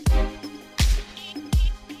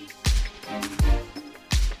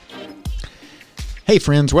Hey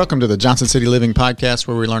friends, welcome to the Johnson City Living Podcast,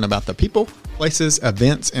 where we learn about the people, places,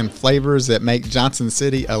 events, and flavors that make Johnson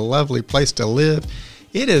City a lovely place to live.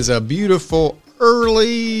 It is a beautiful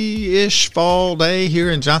early-ish fall day here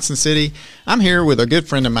in Johnson City. I'm here with a good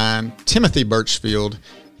friend of mine, Timothy Birchfield.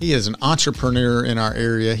 He is an entrepreneur in our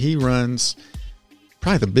area. He runs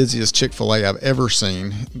probably the busiest Chick-fil-A I've ever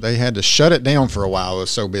seen. They had to shut it down for a while. It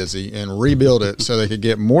was so busy, and rebuild it so they could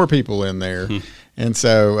get more people in there. And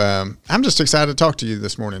so I'm just excited to talk to you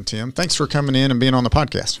this morning, Tim. Thanks for coming in and being on the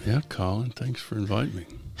podcast. Yeah, Colin, thanks for inviting me.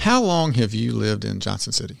 How long have you lived in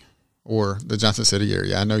Johnson City or the Johnson City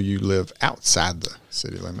area? I know you live outside the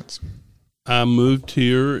city limits. I moved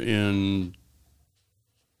here in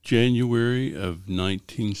January of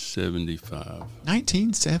 1975.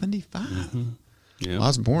 1975? Mm-hmm. Yeah. Well, I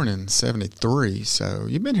was born in 73, so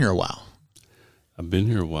you've been here a while. I've been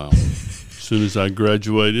here a while. As soon as I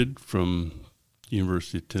graduated from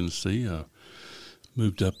University of Tennessee, I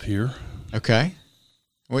moved up here. Okay.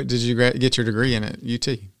 What did you get your degree in at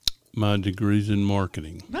UT? My degree's in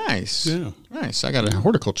marketing. Nice. Yeah. Nice. I got a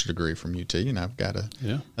horticulture degree from UT, and I've got a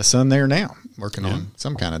son there now working on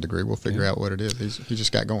some kind of degree. We'll figure out what it is. He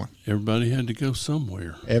just got going. Everybody had to go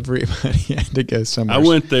somewhere. Everybody had to go somewhere. I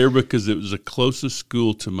went there because it was the closest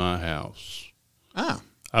school to my house. Oh.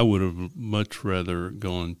 I would have much rather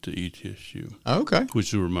gone to ETSU. Okay.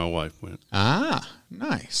 Which is where my wife went. Ah,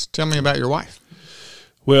 nice. Tell me about your wife.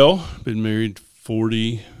 Well, been married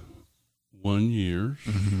 41 years.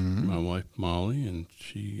 Mm-hmm. My wife, Molly, and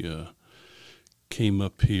she came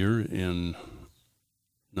up here in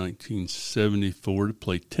 1974 to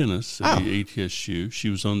play tennis at the ETSU. She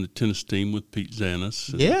was on the tennis team with Pete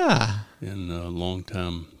Zanis. And a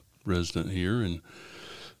longtime resident here. And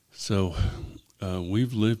so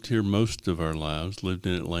we've lived here most of our lives, lived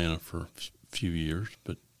in Atlanta for a few years,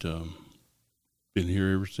 but been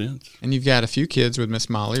here ever since. And you've got a few kids with Miss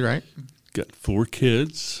Molly, right? Got 4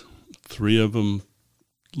 kids. 3 of them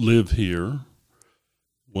live here.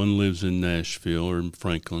 One lives in Nashville or in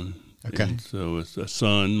Franklin. Okay. And so it's a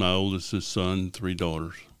son, my oldest is son, 3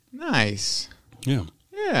 daughters. Nice. Yeah.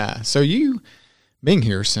 Yeah. So you being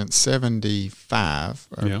here since 75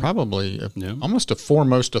 are probably almost a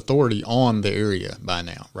foremost authority on the area by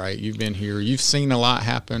now, right? You've been here. You've seen a lot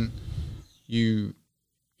happen. You've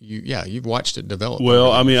watched it develop.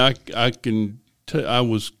 Well, I mean, I can tell I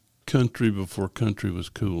was country before country was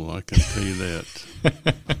cool. I can tell you that.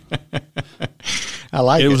 I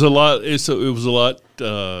like it. It was a lot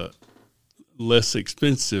less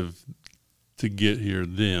expensive to get here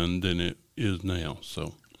then than it is now.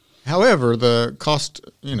 So, however, the cost,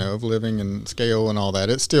 of living and scale and all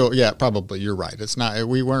that, it's still, probably you're right. It's not.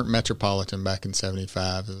 We weren't metropolitan back in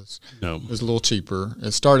 75. It was a little cheaper.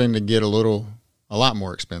 It's starting to get a lot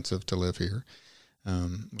more expensive to live here.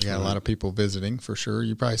 We got a lot of people visiting for sure.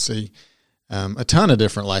 You probably see a ton of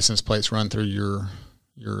different license plates run through your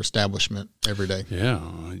establishment every day. Yeah,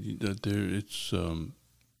 it's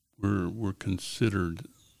we're considered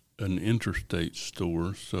an interstate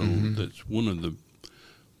store, so that's one of the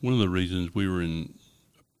reasons we were in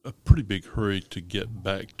a pretty big hurry to get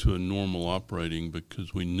back to a normal operating,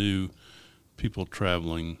 because we knew people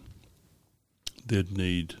traveling they'd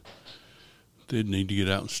need to get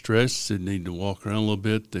out and stretch. They'd need to walk around a little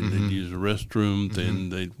bit. They'd need to use the restroom. Then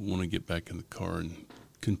they'd want to get back in the car and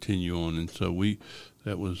continue on. And so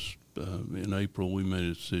that was in April, we made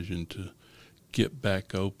a decision to get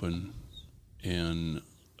back open and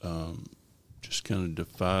just kind of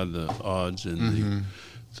defy the odds and the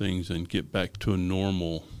things and get back to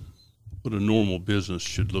what a normal business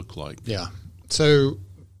should look like. Yeah. So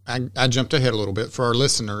I jumped ahead a little bit. For our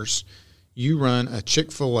listeners, you run a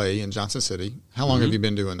Chick-fil-A in Johnson City. How long have you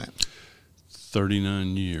been doing that?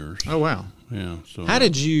 39 years. Oh, wow. Yeah. So how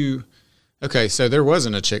did you – okay, so there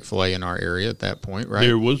wasn't a Chick-fil-A in our area at that point, right?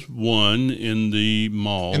 There was one in the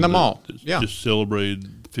mall. In the mall, just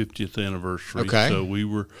celebrated 50th anniversary. Okay. So we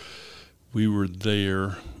were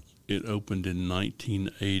there. It opened in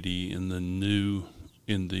 1980 in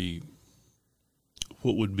the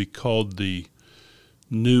what would be called the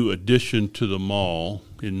new addition to the mall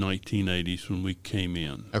in 1980s when we came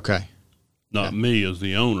in. Okay. Not me as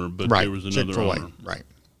the owner, but there was another Chick-fil-A. owner. Right.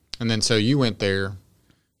 And then so you went there.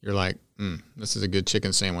 You're like, this is a good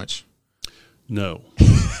chicken sandwich. No.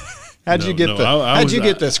 How'd you get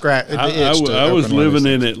the scratch? I was living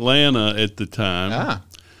in Atlanta at the time.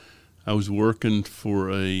 I was working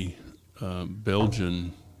for a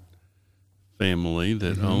Belgian family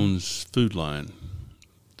that owns Food Line,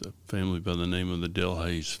 a family by the name of the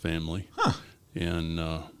Delhaize family. Huh. And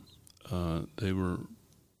they were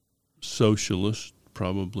socialist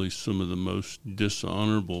probably some of the most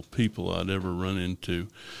dishonorable people I'd ever run into.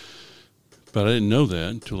 But I didn't know that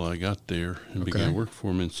until I got there and began to work for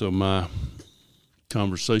them. And so my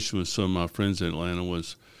conversation with some of my friends in Atlanta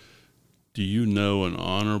was, do you know an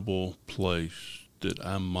honorable place that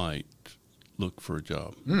I might look for a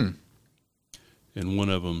job? And one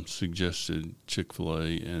of them suggested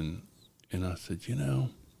Chick-fil-A, and I said,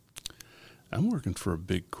 I'm working for a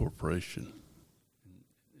big corporation.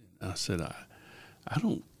 And I said, I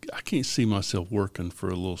can't see myself working for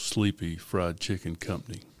a little sleepy fried chicken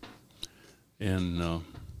company. And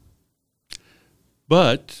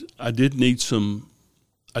but I did need to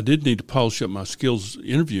polish up my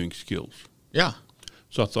interviewing skills. Yeah.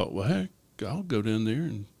 So I thought, well, heck, I'll go down there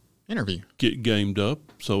and interview, get gamed up,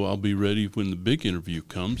 so I'll be ready when the big interview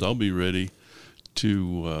comes. I'll be ready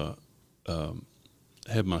to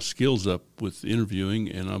have my skills up with interviewing,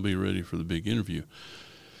 and I'll be ready for the big interview.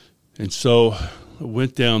 And so I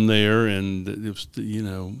went down there, and it was,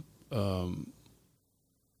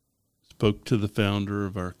 spoke to the founder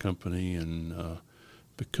of our company, and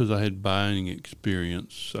because I had buying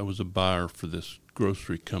experience, I was a buyer for this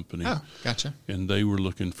grocery company. Oh, gotcha. And they were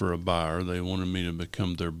looking for a buyer. They wanted me to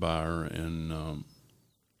become their buyer, and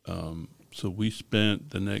so we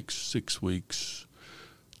spent the next 6 weeks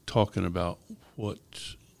talking about what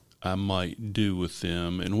I might do with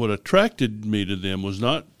them. And what attracted me to them was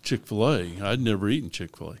not Chick-fil-A. I'd never eaten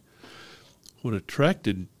Chick-fil-A. What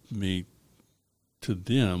attracted me to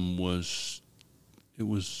them was it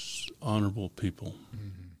was honorable people.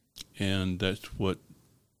 Mm-hmm. And that's what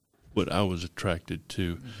I was attracted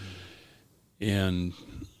to. Mm-hmm. And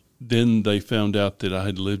then they found out that I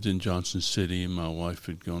had lived in Johnson City, and my wife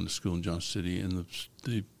had gone to school in Johnson City, and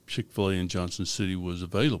the Chick-fil-A in Johnson City was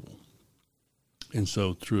available. And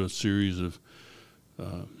so through a series of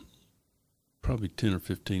probably 10 or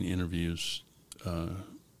 15 interviews,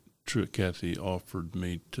 Truett Cathy offered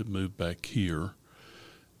me to move back here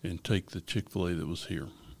and take the Chick-fil-A that was here.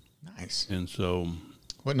 Nice. And so...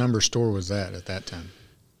 What number store was that at that time?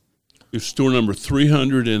 It was store number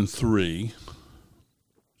 303.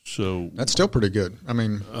 So that's still pretty good. I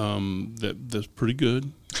mean... that's pretty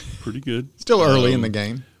good. Pretty good. Still early in the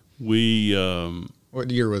game. We...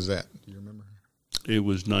 what year was that? Do you remember? It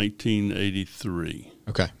was 1983.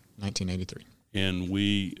 Okay, 1983. And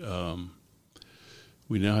we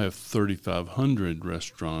now have 3,500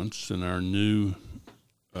 restaurants, and our new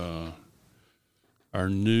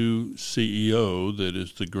CEO, that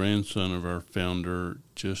is the grandson of our founder,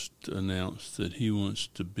 just announced that he wants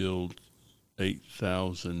to build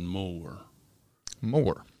 8,000 more.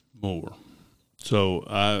 More. So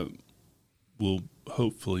I will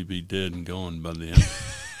hopefully be dead and gone by then.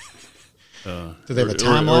 Do they have a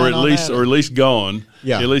timeline or at least gone?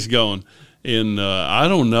 Yeah, at least gone. And I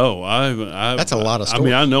don't know. That's a lot of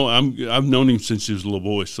stores. I mean, I've known him since he was a little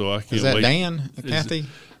boy, so I can't wait. Is that Dan Cathy?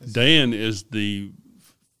 Dan is the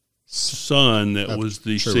son that was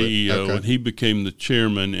the CEO, and he became the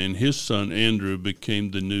chairman, and his son Andrew became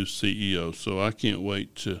the new CEO. So I can't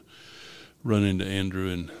wait to run into Andrew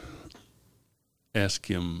and ask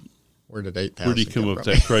him where did he come up with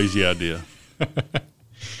that crazy idea.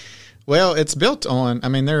 Well, it's built on. I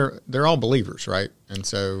mean, they're all believers, right? And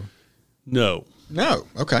so no.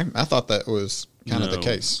 Okay, I thought that was kind of the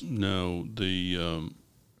case. No, I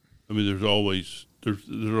mean, there's all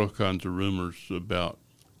kinds of rumors about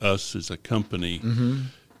us as a company, mm-hmm.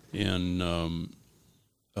 and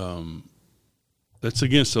that's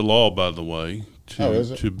against the law, by the way. To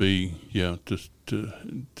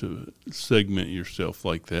segment yourself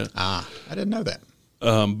like that. I didn't know that.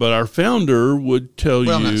 But our founder would tell you.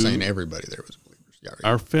 Well, I'm not saying everybody there was believers. Yeah, right.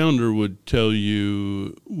 Our founder would tell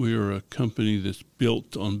you we are a company that's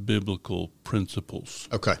built on biblical principles.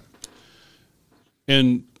 Okay.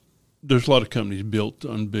 And there's a lot of companies built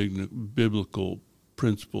on biblical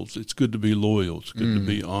principles. It's good to be loyal. It's good to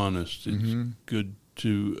be honest. It's mm-hmm. good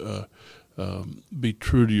to be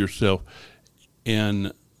true to yourself.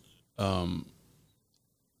 And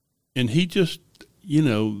he just,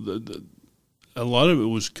 a lot of it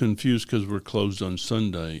was confused because we're closed on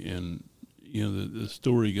Sunday. And, the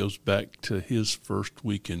story goes back to his first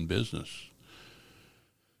week in business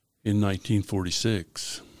in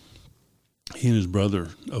 1946. He and his brother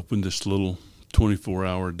opened this little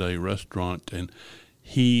 24-hour-a-day restaurant, and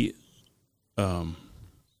he, and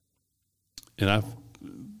I've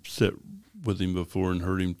sat with him before and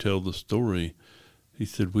heard him tell the story. He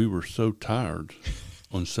said, we were so tired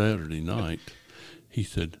on Saturday night. He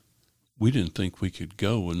said, we didn't think we could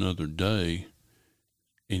go another day.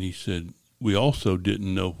 And he said, we also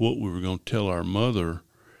didn't know what we were going to tell our mother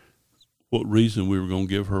what reason we were going to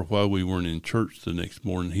give her why we weren't in church the next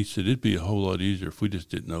morning. He said, it'd be a whole lot easier if we just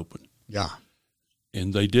didn't open. Yeah.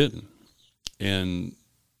 And they didn't. And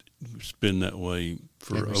it's been that way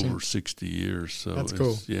for Ever over since. 60 years. So That's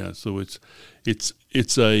cool. Yeah. So it's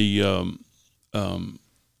a,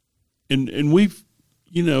 and we've,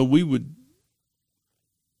 we would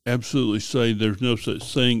absolutely say there's no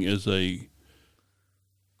such thing as a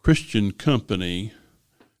Christian company.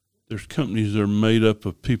 There's companies that are made up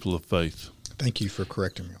of people of faith. Thank you for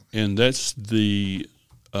correcting me. And that's the,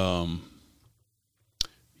 and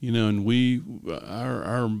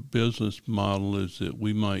our business model is that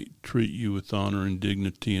we might treat you with honor and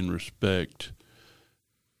dignity and respect,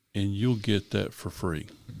 and you'll get that for free.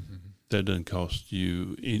 Mm-hmm. That doesn't cost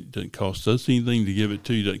you, it doesn't cost us anything to give it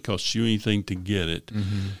to you, it doesn't cost you anything to get it.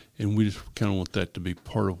 Mm-hmm. And we just kind of want that to be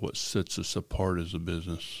part of what sets us apart as a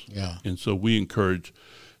business. Yeah. And so we encourage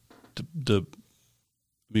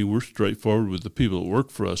we're straightforward with the people that work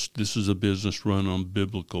for us. This is a business run on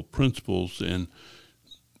biblical principles, and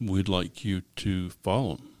we'd like you to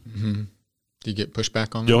follow them. Mm-hmm. Do you get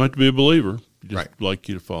pushback on that? You don't have to be a believer. Just right. like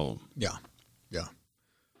you to follow them. Yeah. Yeah.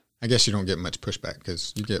 I guess you don't get much pushback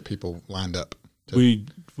because you get people lined up. We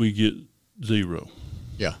get zero.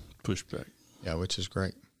 Yeah. Pushback. Yeah, which is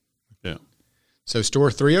great. Yeah. So store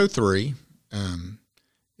 303,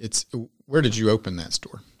 where did you open that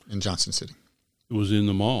store in Johnson City? It was in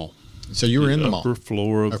the mall. So you were in the mall? Upper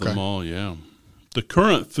floor of the mall, yeah. The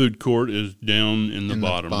current food court is down in the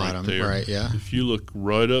bottom right there. Right, yeah. If you look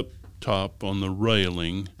right up top on the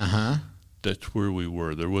railing, that's where we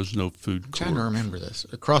were. There was no food court. I'm trying to remember this.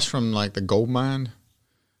 Across from like the gold mine?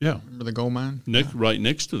 Yeah. Remember the gold mine? Right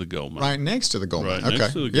next to the gold mine. Right next to the gold mine. Right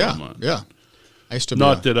next to the gold mine. Yeah. I used to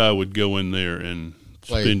Not that I would go in there and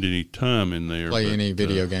spend any time in there. Play any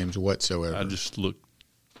video games whatsoever. I just looked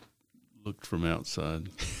from outside.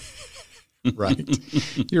 Right.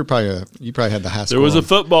 You probably had the high school. There was a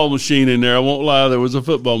football machine in there. I won't lie. There was a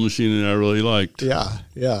football machine in there I really liked. Yeah.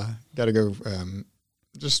 Got to go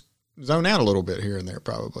just zone out a little bit here and there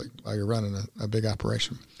probably while you're running a big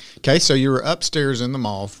operation. Okay, so you were upstairs in the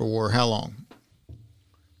mall for how long?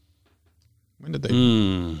 When did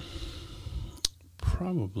they?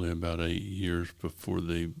 Probably about 8 years before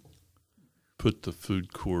they put the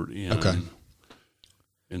food court in. Okay.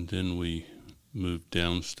 And then we moved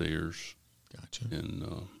downstairs. Gotcha.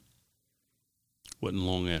 And wasn't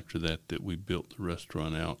long after that we built the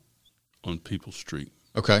restaurant out on People Street.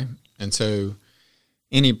 Okay. And so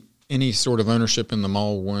any sort of ownership in the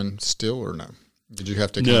mall one still or no? Did you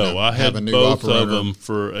have to I have had a new both operator? of them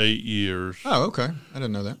for 8 years. Oh, okay. I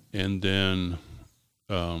didn't know that. And then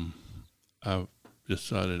I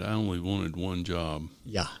decided I only wanted one job.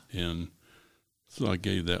 Yeah. And so I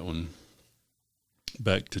gave that one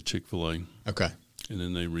back to Chick-fil-A. Okay. And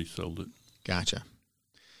then they resold it. Gotcha.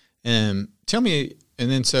 Tell me, and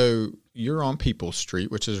then so you're on People Street,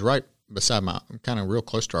 which is right beside kind of real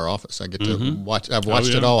close to our office. I get to watch. I've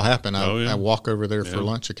watched it all happen. I walk over there for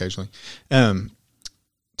lunch occasionally.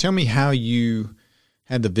 Tell me how you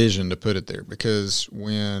had the vision to put it there, because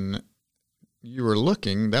when you were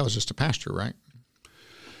looking, that was just a pasture, right?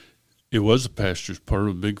 It was a pasture, part of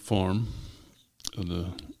a big farm.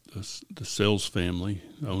 The Sells family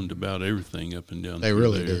owned about everything up and down. They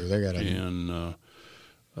really do. They got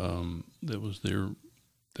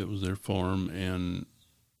that was their farm, and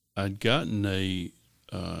I'd gotten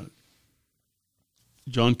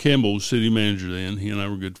John Campbell was city manager then. He and I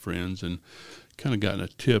were good friends, and kind of gotten a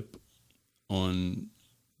tip on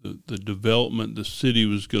the development the city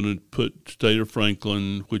was going to put State of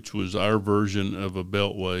Franklin, which was our version of a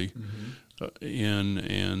beltway,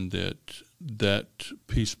 and that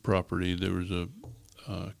piece of property. There was a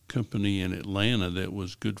company in Atlanta that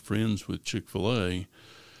was good friends with Chick-fil-A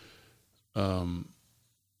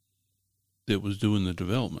that was doing the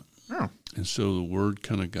development. Oh. And so the word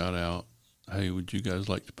kind of got out, hey, would you guys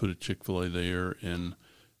like to put a Chick-fil-A there? And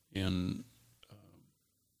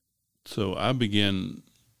so I began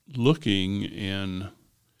looking, and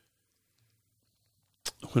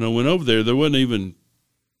when I went over there wasn't even,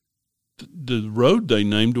 the road they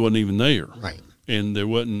named wasn't even there. Right. And there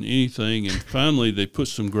wasn't anything, and finally they put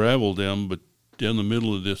some gravel down the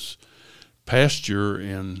middle of this pasture,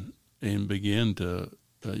 and began to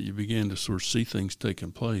you began to sort of see things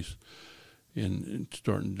taking place and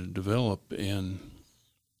starting to develop, and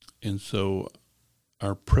so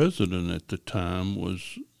our president at the time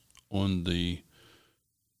was on the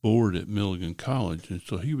board at Milligan College, and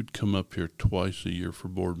so he would come up here twice a year for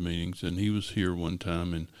board meetings, and he was here one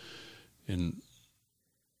time, and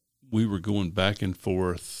we were going back and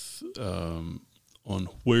forth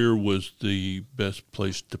where was the best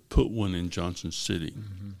place to put one in Johnson City.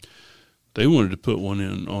 They wanted to put one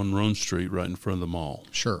in on Rome Street right in front of the mall.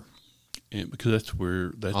 Sure. And because that's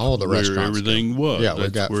where all the restaurants everything was. Yeah,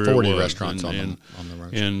 we've got 40 restaurants on the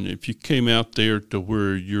road. And if you came out there to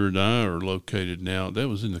where you and I are located now, that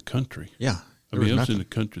was in the country. Yeah. I mean, it was in the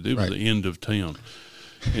country. It was the end of town.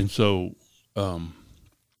 And so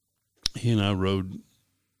he and I rode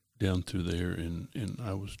down through there, and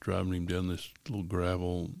I was driving him down this little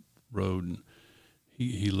gravel road, and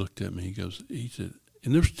he looked at me. He said,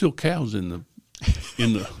 and there's still cows in the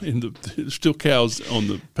still cows on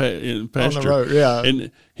the pasture on the road, yeah.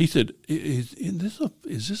 And he said, "Is this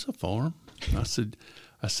a farm?" I said,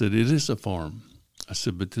 "It is a farm." I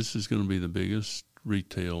said, "But this is going to be the biggest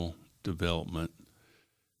retail development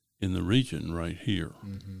in the region right here."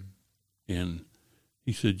 And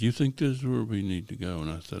he said, "You think this is where we need to go?" And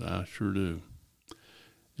I said, "I sure do."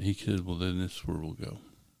 And he said, "Well, then this is where we'll go."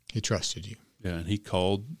 He trusted you. Yeah, and he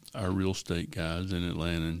called our real estate guys in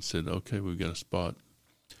Atlanta and said, "Okay, we've got a spot."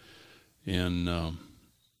 And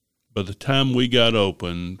by the time we got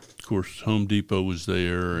open, of course, Home Depot was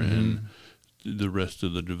there, and the rest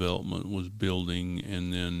of the development was building,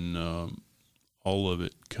 and then all of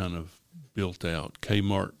it kind of built out.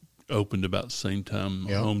 Kmart opened about the same time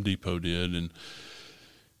Home Depot did,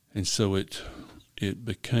 and so it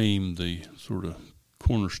became the sort of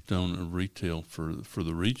cornerstone of retail for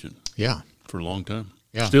the region. Yeah. For a long time.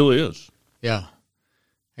 Yeah. Still is. Yeah.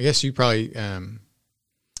 I guess you probably,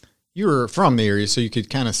 you were from the area, so you could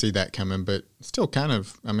kind of see that coming, but still kind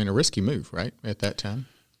of, a risky move, right, at that time?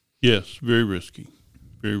 Yes, very risky.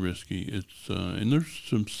 Very risky. It's and there's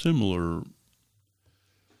some similar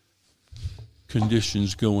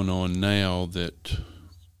conditions going on now that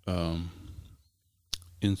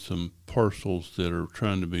in some parcels that are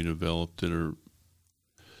trying to be developed that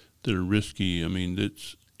are risky. I mean,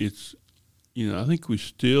 it's I think we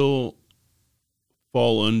still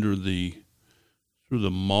fall under the sort of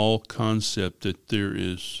the mall concept that there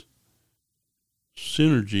is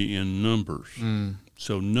synergy in numbers.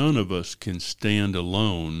 So none of us can stand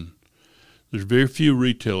alone. There's very few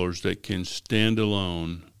retailers that can stand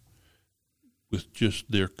alone with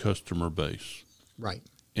just their customer base. Right.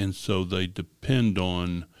 And so they depend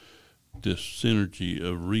on this synergy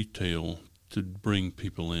of retail to bring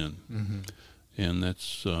people in. And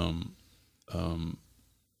that's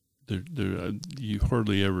you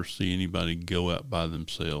hardly ever see anybody go out by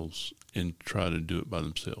themselves and try to do it by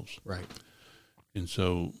themselves. Right. And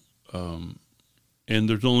so, and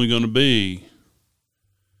there's only going to be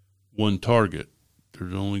one target.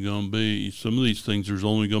 There's only going to be, some of these things, there's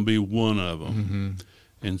only going to be one of them.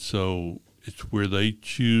 And so it's where they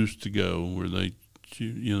choose to go, where they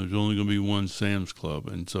there's only going to be one Sam's Club.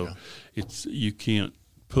 And so you can't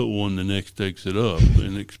put one the next exit up,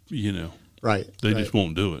 and right. They just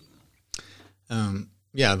won't do it.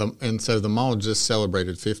 And so the mall just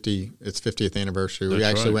celebrated its 50th anniversary. That's we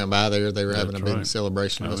actually went by there. They were having a big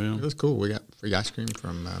celebration. It was cool. We got free ice cream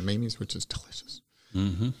from Mimi's, which is delicious.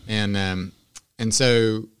 And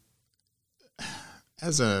so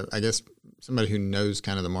as I guess somebody who knows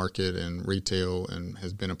kind of the market and retail and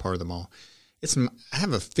has been a part of the mall, I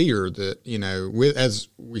have a fear that, as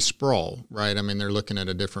we sprawl, right? I mean, they're looking at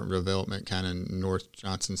a different development kind of North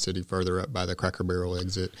Johnson City, further up by the Cracker Barrel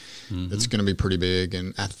exit. That's going to be pretty big.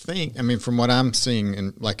 And I think, from what I'm seeing,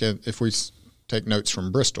 and like if we take notes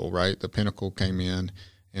from Bristol, right? The Pinnacle came in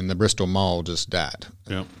and the Bristol Mall just died.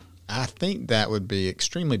 Yep. I think that would be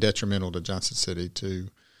extremely detrimental to Johnson City to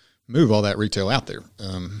move all that retail out there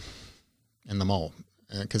in the mall.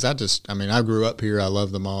 Because I grew up here. I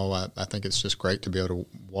love the mall. I think it's just great to be able to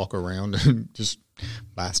walk around and just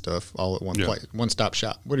buy stuff all at one place, one-stop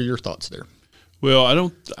shop. What are your thoughts there? Well, I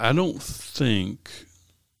don't think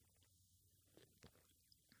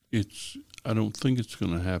it's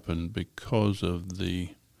going to happen because of the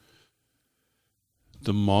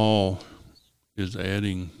mall is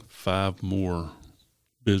adding 5 more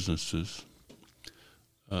businesses.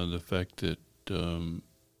 The fact that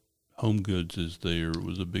Home Goods is there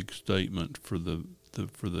was a big statement for the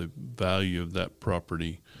value of that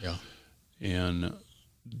property. Yeah. And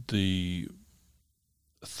the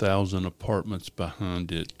 1,000 apartments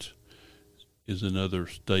behind it is another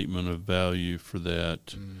statement of value for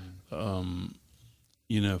that.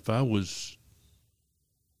 If I was,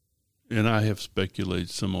 and I have speculated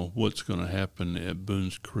some of what's going to happen at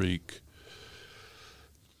Boones Creek.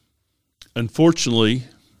 Unfortunately,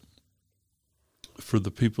 for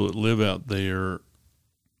the people that live out there,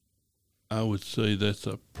 I would say that's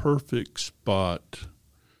a perfect spot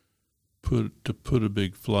to put a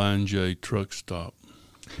big Flying J truck stop.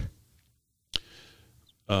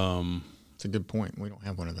 It's a good point. We don't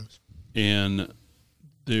have one of those. And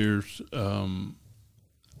there's,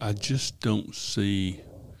 I just don't see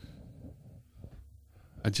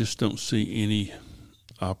any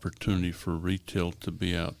opportunity for retail to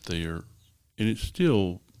be out there. And it's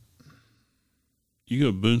still, you go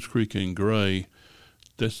to Boones Creek and Gray,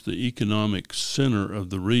 that's the economic center of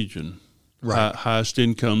the region. Right. Highest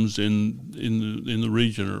incomes in the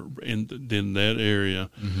region or in that area.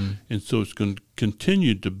 Mm-hmm. And so it's going to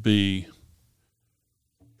continue to be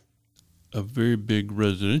a very big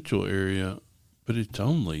residential area, but it's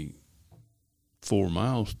only 4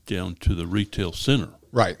 miles down to the retail center.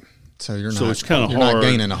 Right. So it's kind of hard. You're not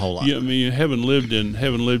gaining a whole lot. Yeah, I mean, having lived in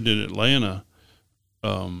Atlanta,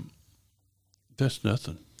 that's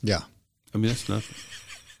nothing. Yeah. I mean, that's nothing.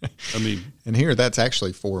 I mean, and here that's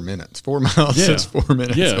actually 4 minutes. 4 miles is 4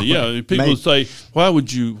 minutes. Yeah, away. yeah. People say, why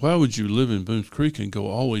would you live in Boones Creek and go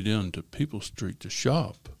all the way down to People Street to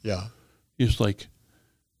shop? Yeah. It's like,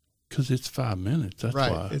 because it's 5 minutes. That's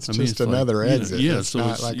right. why. It's just another exit. Yeah. It's so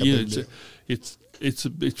not it's, like a big deal.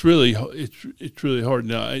 It's really hard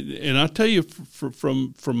now. And I tell you,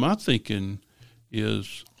 from my thinking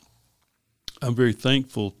is, I'm very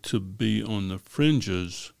thankful to be on the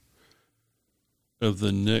fringes of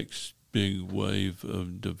the next big wave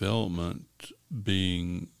of development,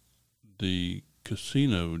 being the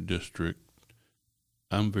casino district.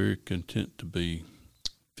 I'm very content to be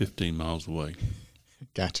 15 miles away.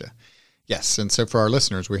 Gotcha. Yes, and so for our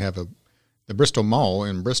listeners, we have the Bristol Mall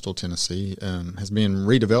in Bristol, Tennessee, has been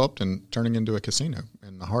redeveloped and turning into a casino.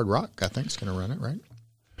 And the Hard Rock, I think, is going to run it, right?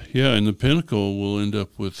 Yeah, and the Pinnacle will end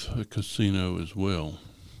up with a casino as well.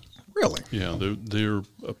 Really? Yeah, they're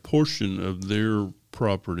a portion of their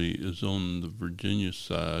property is on the Virginia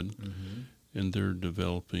side, mm-hmm. and they're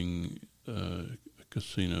developing a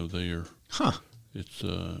casino there. Huh. It's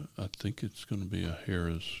I think it's going to be a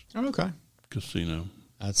Harrah's casino.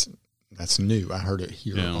 That's new. I heard it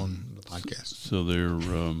here on the podcast. So they're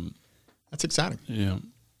that's exciting. Yeah,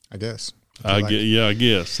 I guess. I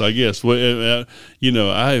guess. Well,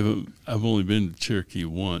 I've only been to Cherokee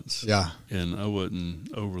once. Yeah, and I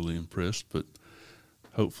wasn't overly impressed, but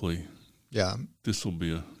hopefully, this will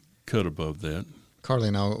be a cut above that. Carly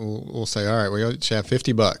and I will say, all right, we each have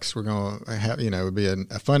 $50. We're going to have, it would be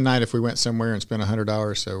a fun night if we went somewhere and spent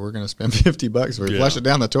 $100. So we're going to spend $50. If we flush it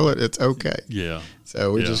down the toilet, it's okay. Yeah.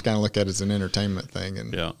 So we just kind of look at it as an entertainment thing,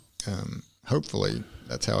 and hopefully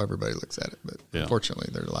that's how everybody looks at it. But unfortunately,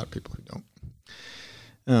 there's a lot of people who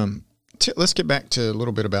don't. Let's get back to a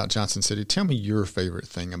little bit about Johnson City. Tell me your favorite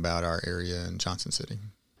thing about our area in Johnson City.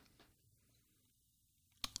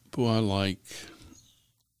 Boy, I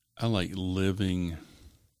like living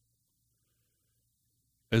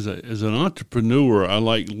as an entrepreneur. I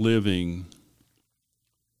like living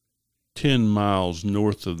 10 miles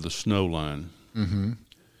north of the snow line, mm-hmm.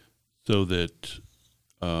 so that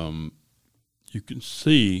you can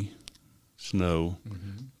see snow,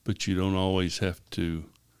 mm-hmm. but you don't always have to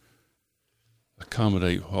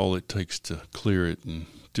accommodate all it takes to clear it and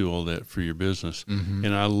do all that for your business. Mm-hmm.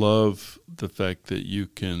 And I love the fact that you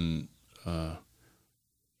can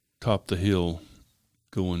top the hill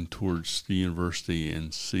going towards the university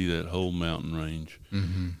and see that whole mountain range,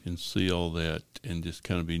 mm-hmm. and see all that and just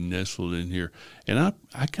kind of be nestled in here. And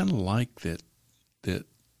I kind of like that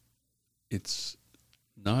it's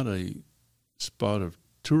not a spot of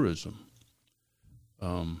tourism.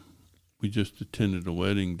 We just attended a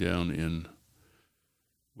wedding down in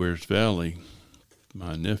Wares Valley,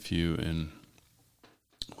 my nephew, and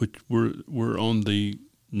which we're on the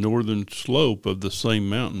northern slope of the same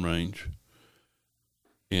mountain range.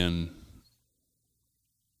 And,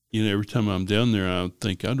 every time I'm down there, I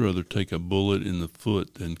think I'd rather take a bullet in the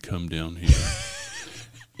foot than come down here.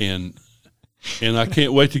 and I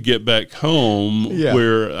can't wait to get back home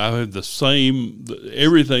where I have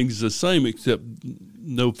everything's the same except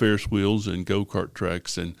no Ferris wheels and go-kart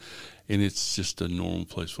tracks, and it's just a normal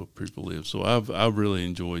place where people live. So I've really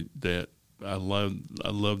enjoyed that. I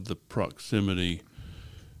love the proximity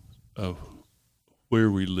of where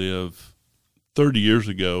we live. 30 years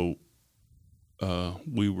ago,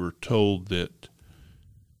 we were told that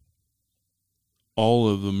all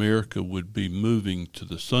of America would be moving to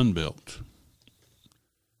the Sun Belt,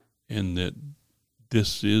 and that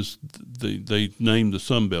this is they named the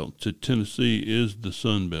Sun Belt. So Tennessee is the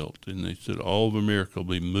Sun Belt, and they said all of America will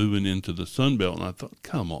be moving into the Sun Belt. And I thought,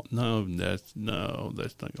 come on, that's not going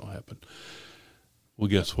to happen. Well,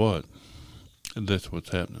 guess what? That's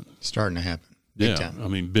what's happening. Starting to happen. Big time. I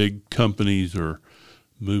mean, big companies are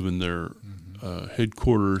moving their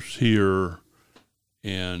headquarters here,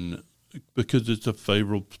 and because it's a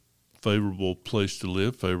favorable place to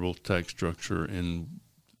live, favorable tax structure, and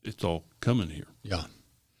it's all coming here. Yeah.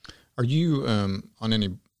 Are you on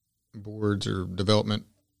any boards or development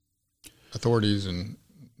authorities and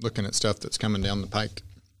looking at stuff that's coming down the pike?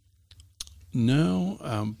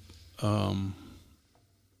 No,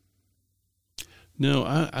 no,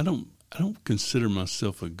 I don't consider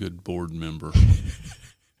myself a good board member.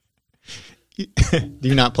 Do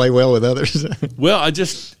you not play well with others? Well,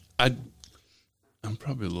 I'm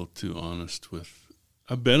probably a little too honest with.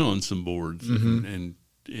 I've been on some boards and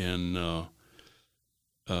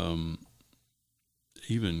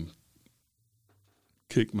even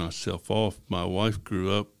kicked myself off. My wife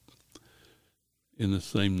grew up in the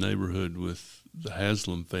same neighborhood with the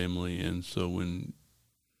Haslam family, and so when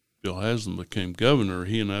Bill Haslam became governor,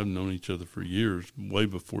 he and I have known each other for years, way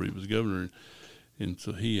before he was governor, and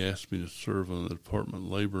so he asked me to serve on the Department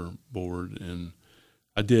of Labor Board, and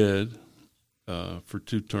I did for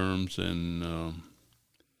 2 terms, and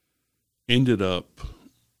ended up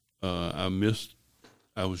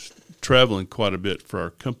I was traveling quite a bit for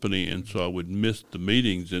our company, and so I would miss the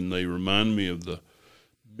meetings, and they remind me of the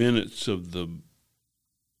minutes of the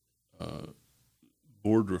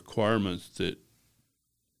board requirements that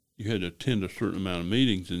you had to attend a certain amount of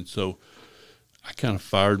meetings, and so I kind of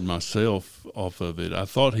fired myself off of it. I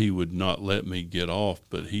thought he would not let me get off,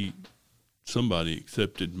 but somebody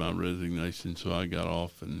accepted my resignation, so I got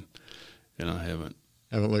off, and I haven't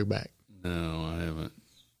looked back. No, I haven't.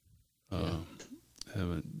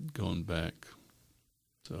 Haven't gone back.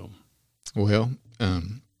 So, well,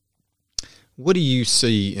 what do you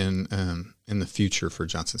see in the future for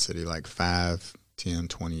Johnson City, like 5, 10,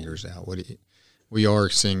 20 years out? We are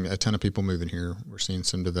seeing a ton of people moving here. We're seeing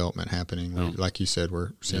some development happening. Like you said,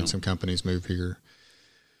 we're seeing some companies move here.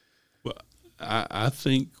 Well, I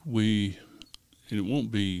think it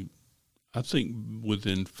won't be. I think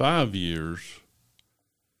within 5 years,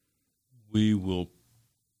 we will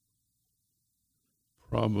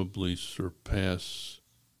probably surpass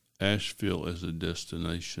Asheville as a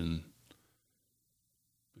destination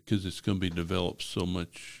because it's going to be developed so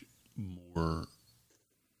much more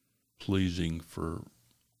pleasing for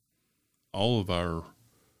all of our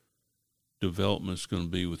development. Is going to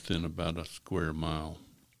be within about a square mile,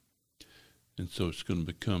 and so it's going to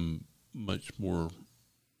become much more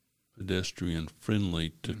pedestrian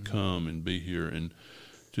friendly to come and be here, and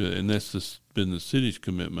that's been the city's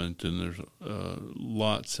commitment. And there's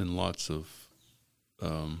lots and lots of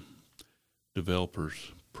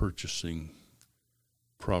developers purchasing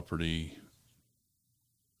property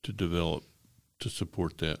to develop to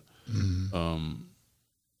support that.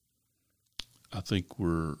 I think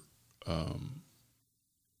we're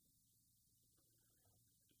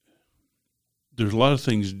there's a lot of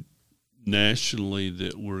things nationally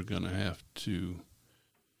that we're going to have to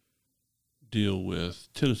deal with.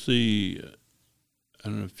 Tennessee, I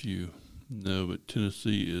don't know if you know, but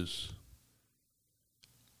Tennessee is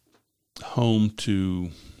home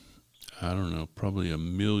to, I don't know, probably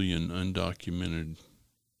 1 million undocumented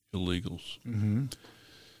illegals.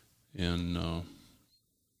 And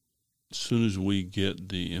as soon as we get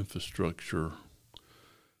the infrastructure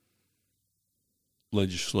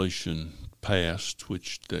legislation passed,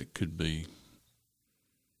 which that could be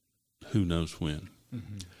who knows when,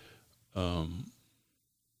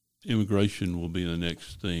 immigration will be the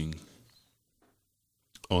next thing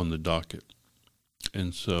on the docket.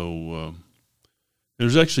 And so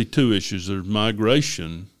there's actually 2 issues. There's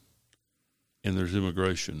migration and there's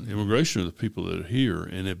immigration. Immigration are the people that are here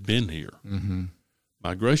and have been here.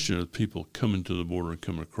 Migration are the people coming to the border and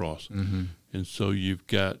coming across. And so you've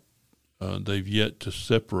got, they've yet to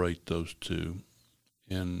separate those 2.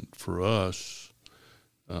 And for us,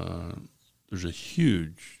 there's a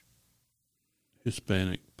huge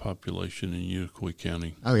Hispanic population in Unicoi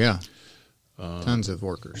County. Oh, yeah. Tons of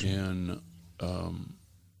workers. And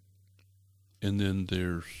then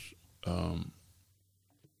there's,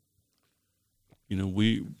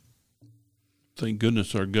 we, thank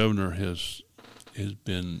goodness our governor has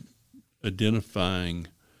been identifying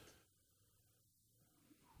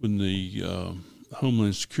when the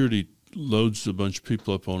Homeland Security loads a bunch of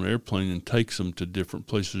people up on an airplane and takes them to different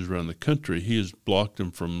places around the country, he has blocked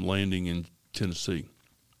them from landing in Tennessee.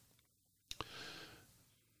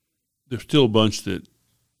 There's still a bunch that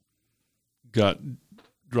got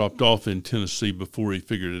dropped off in Tennessee before he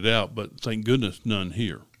figured it out, but thank goodness none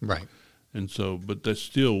here. Right. And so, but that's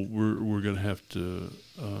still, we're going to have to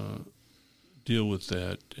deal with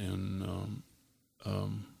that, and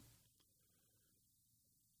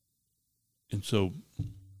so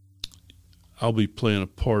I'll be playing a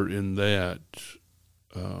part in that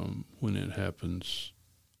when it happens.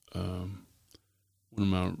 one of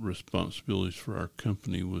my responsibilities for our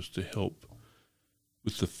company was to help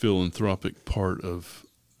with the philanthropic part of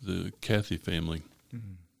the Cathy family.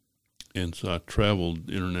 Mm-hmm. And so I traveled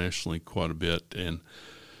internationally quite a bit, and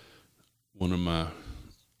one of my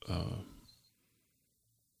part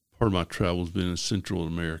of my travel has been in Central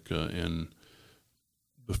America, and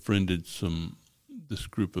befriended this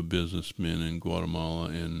group of businessmen in Guatemala,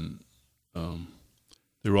 and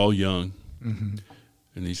they were all young, mm-hmm.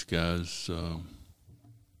 and these guys.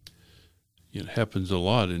 It happens a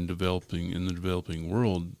lot in the developing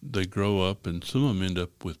world. They grow up, and some of them end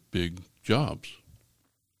up with big jobs.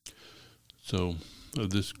 So, of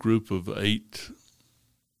this group of 8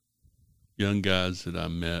 young guys that I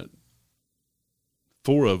met,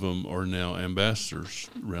 4 of them are now ambassadors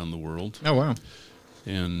around the world. Oh, wow.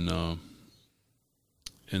 And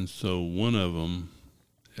so one of them,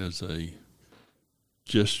 as a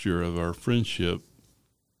gesture of our friendship,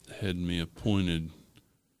 had me appointed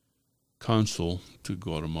consul to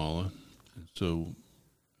Guatemala. And so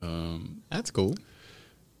that's cool.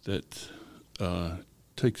 That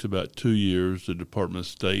takes about 2 years. The Department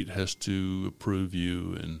of State has to approve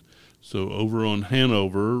you. And so over on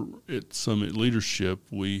Hanover at Summit Leadership,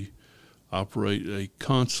 we operate a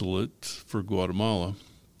consulate for Guatemala.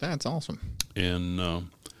 That's awesome. And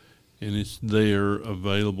it's there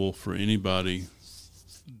available for anybody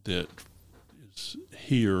that is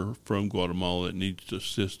here from Guatemala that needs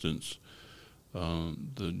assistance.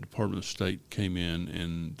 The Department of State came in,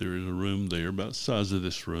 and there is a room there about the size of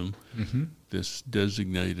this room, mm-hmm. that's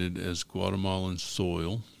designated as Guatemalan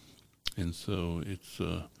soil. And so it's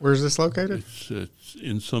where's this located? It's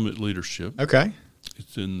in Summit Leadership. Okay.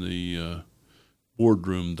 It's in the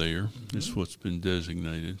boardroom there. Mm-hmm. It's what's been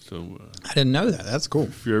designated. So I didn't know that. That's cool.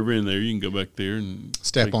 If you're ever in there, you can go back there and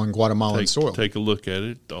step on Guatemalan soil. Take a look at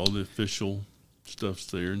it. All the official stuff's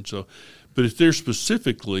there, and so, but it's there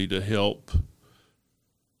specifically to help.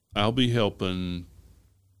 I'll be helping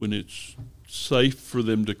when it's safe for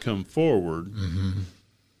them to come forward. Mm-hmm.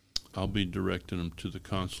 I'll be directing them to the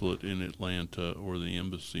consulate in Atlanta or the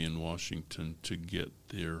embassy in Washington to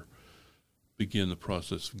begin the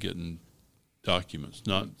process of getting documents,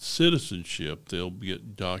 not citizenship. They'll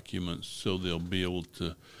get documents so they'll be able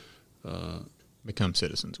to become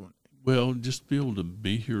citizens. Well, just be able to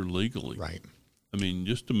be here legally. Right. I mean,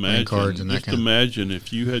 just imagine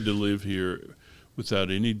if you had to live here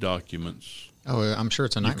without any documents. Oh, I'm sure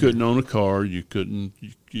it's a nightmare. You couldn't own a car. You couldn't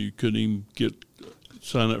even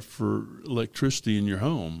sign up for electricity in your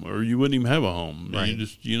home, or you wouldn't even have a home. Right.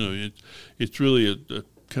 It's really a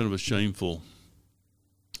kind of a shameful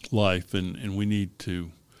life, and we need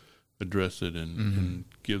to address it and, mm-hmm. and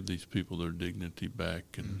give these people their dignity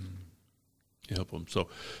back and mm-hmm. help them. So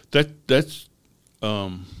that's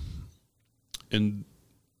and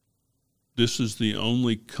this is the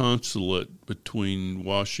only consulate between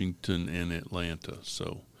Washington and Atlanta.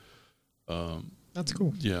 So that's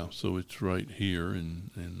cool. Yeah, so it's right here, and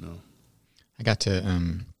I got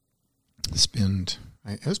to spend.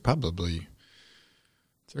 It was probably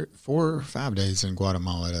 4 or 5 days in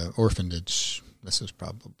Guatemala at an orphanage. This was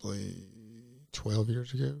probably 12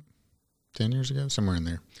 years ago, 10 years ago, somewhere in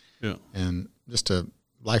there. Yeah, and just a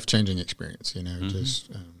life-changing experience. Mm-hmm.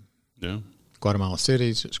 Just yeah. Guatemala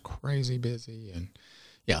City's just crazy busy, and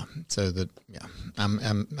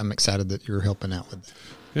I'm excited that you're helping out with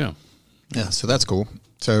that. Yeah, so that's cool.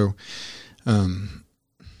 So,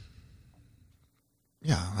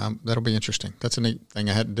 that'll be interesting. That's a neat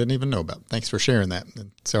thing I didn't even know about. Thanks for sharing that.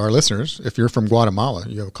 And so, our listeners, if you're from Guatemala,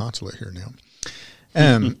 you have a consulate here now.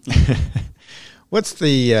 What's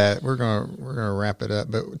the? We're gonna wrap it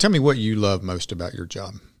up, but tell me what you love most about your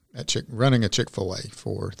job at running a Chick-fil-A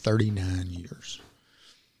for 39 years.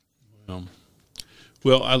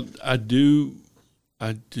 Well, I do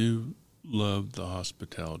love the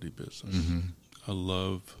hospitality business. Mm-hmm. I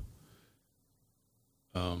love.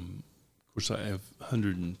 Of course, I have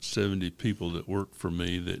 170 people that work for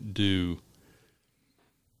me that do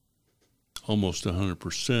almost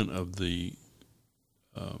 100% of the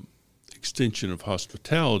extension of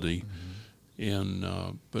hospitality, mm-hmm. and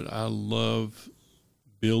but I love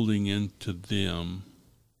building into them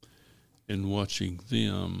and watching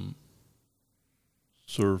them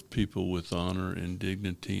serve people with honor and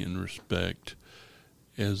dignity and respect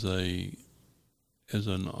as an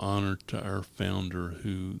honor to our founder,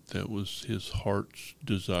 that was his heart's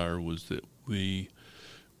desire, was that we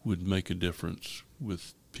would make a difference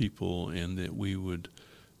with people and that we would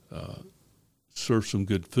serve some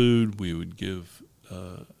good food. We would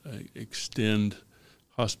extend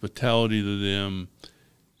hospitality to them,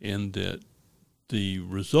 and that the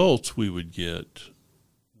results we would get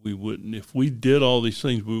we wouldn't, if we did all these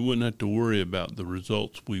things, we wouldn't have to worry about the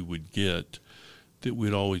results we would get, that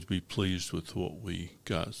we'd always be pleased with what we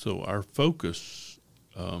got. So our focus,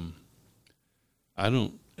 I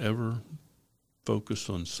don't ever focus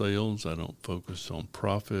on sales. I don't focus on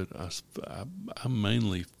profit. I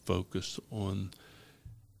mainly focus on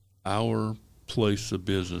our place of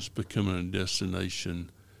business becoming a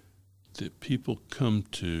destination that people come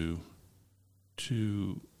to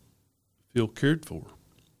feel cared for.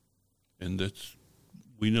 And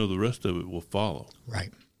we know the rest of it will follow.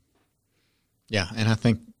 Right. Yeah, and I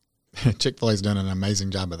think Chick-fil-A's done an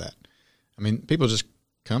amazing job of that. I mean, people just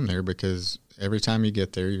come there because every time you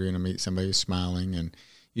get there, you're going to meet somebody who's smiling, and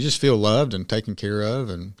you just feel loved and taken care of.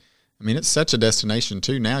 And, I mean, it's such a destination,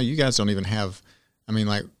 too. Now you guys don't even have,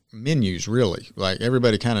 like, menus, really. Like,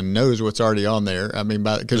 everybody kind of knows what's already on there. I mean,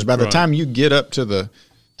 because by the time you get up to the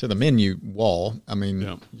menu wall, I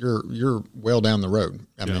mean, you're well down the road.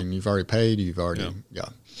 I mean, you've already paid, you've already,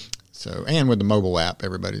 So, and with the mobile app,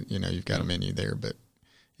 everybody, you've got a menu there, but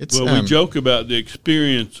it's. Well, we joke about the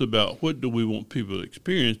experience, about what do we want people to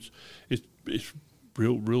experience. It's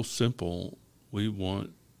real simple. We want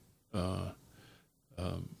a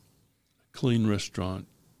clean restaurant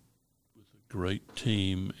with a great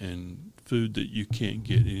team and food that you can't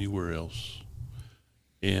get anywhere else.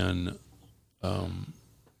 And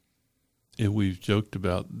we've joked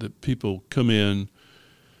about that people come in,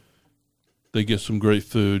 they get some great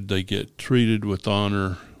food, they get treated with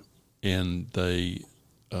honor, and they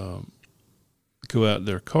go out in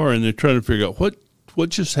their car and they're trying to figure out what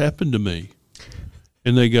just happened to me,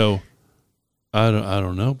 and they go, I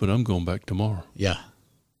don't know, but I'm going back tomorrow. Yeah,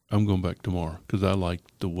 I'm going back tomorrow because I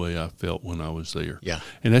liked the way I felt when I was there. Yeah,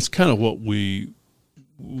 and that's kind of what we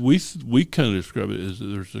kind of describe it as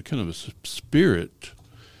there's a kind of a spirit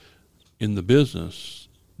in the business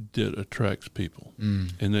that attracts people.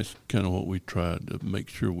 And that's kind of what we try to make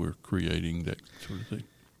sure we're creating, that sort of thing.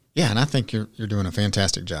 Yeah, and I think you're doing a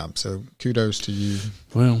fantastic job. So kudos to you.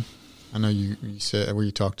 Well, I know you said,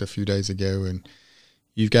 we talked a few days ago, and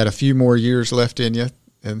you've got a few more years left in you,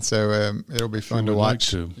 and so it'll be fun to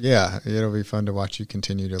watch. Yeah, it'll be fun to watch you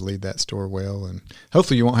continue to lead that store well, and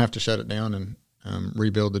hopefully you won't have to shut it down and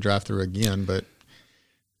rebuild the drive-through again. But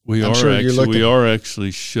we are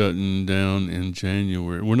actually shutting down in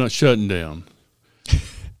January. We're not shutting down,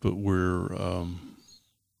 but we're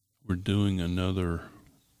doing another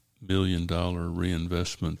 $1 million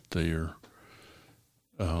reinvestment there.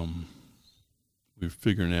 We're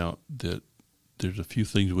figuring out that there's a few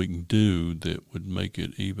things we can do that would make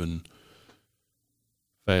it even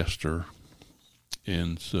faster,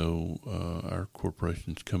 and so our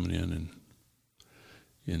corporation's coming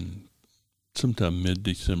in sometime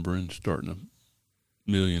mid-December and starting a $1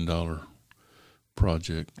 million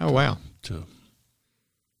project. Oh, wow.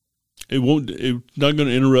 It's not going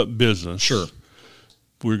to interrupt business. Sure.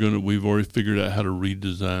 We've already figured out how to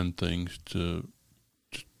redesign things to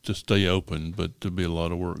stay open, but there'll be a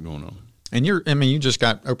lot of work going on. And you just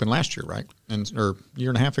got open last year, right? Or a year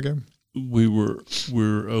and a half ago?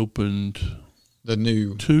 We're opened the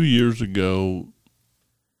new 2 years ago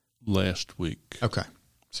last week. Okay.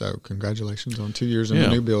 So congratulations on 2 years in the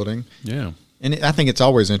new building. Yeah. And I think it's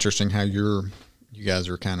always interesting how you guys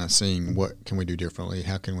are kind of seeing what can we do differently.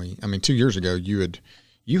 How can we? 2 years ago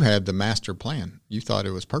you had the master plan. You thought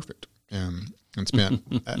it was perfect, and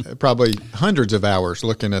spent probably hundreds of hours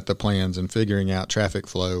looking at the plans and figuring out traffic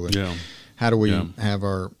flow and how do we have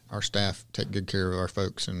our staff take good care of our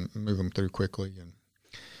folks and move them through quickly and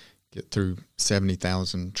get through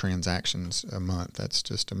 70,000 transactions a month. That's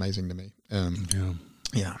just amazing to me.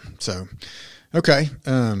 Yeah. So, okay.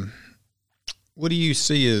 What do you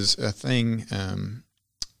see as a thing,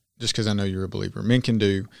 just because I know you're a believer, men can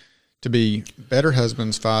do to be better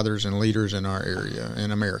husbands, fathers, and leaders in our area,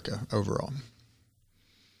 in America overall?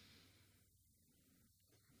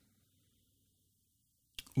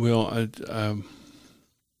 Well,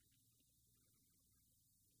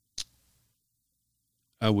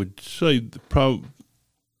 I would say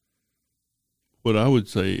what I would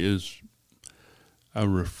say is I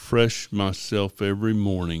refresh myself every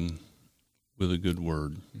morning with a good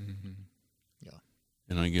word. Mm-hmm. Yeah.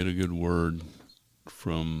 And I get a good word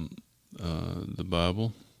from the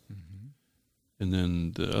Bible. Mm-hmm. And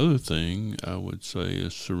then the other thing I would say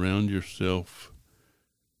is surround yourself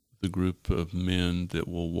with a group of men that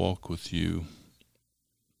will walk with you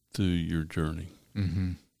through your journey.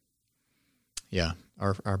 Mm-hmm. Yeah.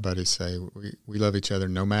 Our buddies say we love each other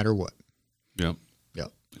no matter what. Yep.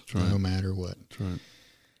 That's right. No matter what. That's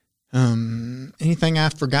right. Anything I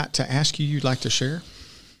forgot to ask you you'd like to share?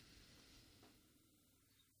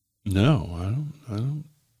 No, I don't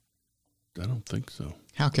I don't think so.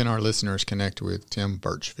 How can our listeners connect with Tim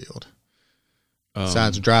Birchfield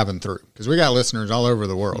besides driving through? Because we got listeners all over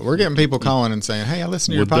the world. We're getting people calling and saying, "Hey, I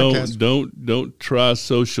listen to your podcast." Don't try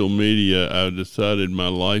social media. I decided my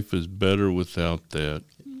life is better without that.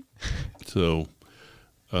 So,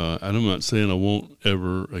 I'm not saying I won't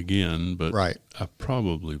ever again, but right. I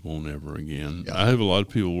probably won't ever again. Yeah. I have a lot of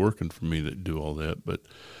people working for me that do all that, but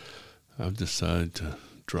I've decided to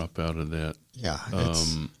drop out of that. Yeah,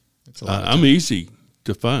 it's a lot. I'm easy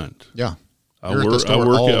to find. Yeah, I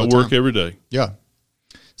work every day. Yeah.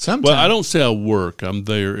 Sometimes. Well, I don't say I work. I'm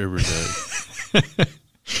there every day.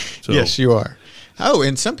 So, yes, you are. Oh,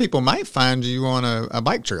 and some people might find you on a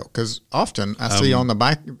bike trail, because often I see on the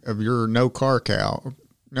bike of your no cow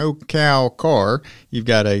car, you've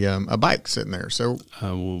got a bike sitting there. So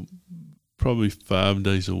I will probably 5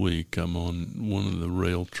 days a week. I'm on one of the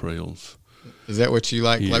rail trails. Is that what you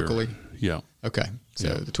like here. locally? Yeah. Okay.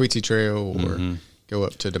 So the Tweetsie Trail, or go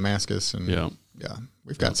up to Damascus, and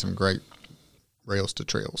we've got some great rails to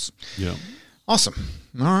trails. Yeah. Awesome.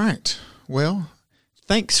 All right. Well,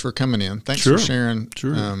 thanks for coming in. Thanks for sharing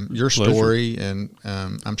your story, and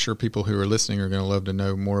I'm sure people who are listening are going to love to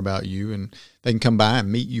know more about you, and they can come by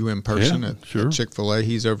and meet you in person at Chick-fil-A.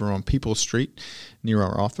 He's over on Peoples Street near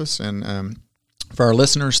our office. And for our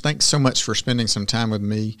listeners, thanks so much for spending some time with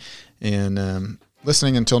me and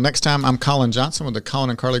listening. Until next time, I'm Colin Johnson with the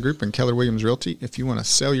Colin and Carly Group and Keller Williams Realty. If you want to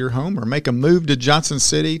sell your home or make a move to Johnson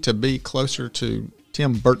City to be closer to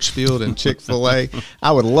Tim Birchfield and Chick-fil-A,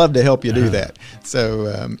 I would love to help you do that.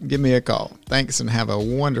 So give me a call. Thanks, and have a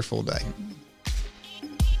wonderful day.